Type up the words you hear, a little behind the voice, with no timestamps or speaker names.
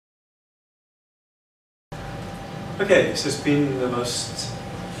Okay, this has been the most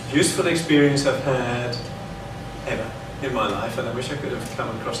useful experience I've had ever in my life, and I wish I could have come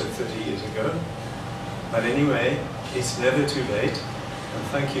across it 30 years ago. But anyway, it's never too late, and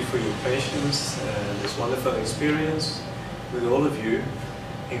thank you for your patience and this wonderful experience with all of you,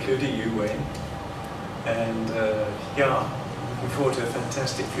 including you, Wayne. And yeah, looking forward to a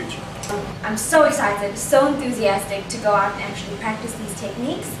fantastic future. I'm so excited, so enthusiastic to go out and actually practice these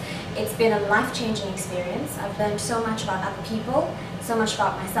techniques. It's been a life-changing experience. I've learned so much about other people, so much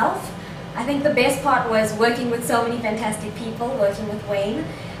about myself. I think the best part was working with so many fantastic people, working with Wayne.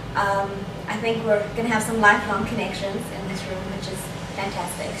 I think we're going to have some lifelong connections in this room, which is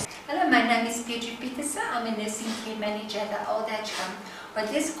fantastic. Hello, my name is Peter Peterson. I'm a nursing care manager at the Old Age Home. What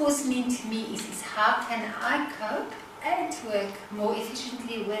this course means to me is how can I cope and work more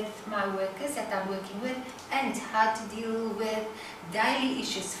efficiently with my workers that I'm working with, and how to deal with daily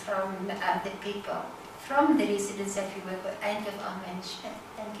issues from the people, from the residents that we work with, and of our management.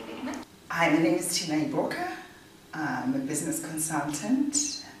 Thank you very much. Hi, my name is Tina Iboka. I'm a business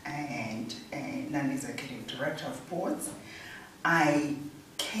consultant and a non-executive director of boards. I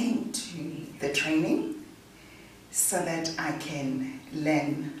came to the training so that I can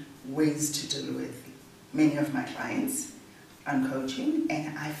learn ways to deal with many of my clients on coaching,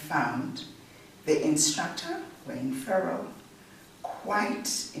 and I found the instructor, Wayne Farrell,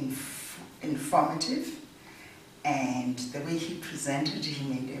 quite informative, and the way he presented, he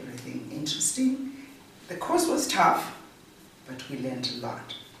made everything interesting. The course was tough, but we learned a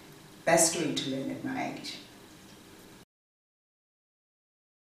lot. Best way to learn at my age.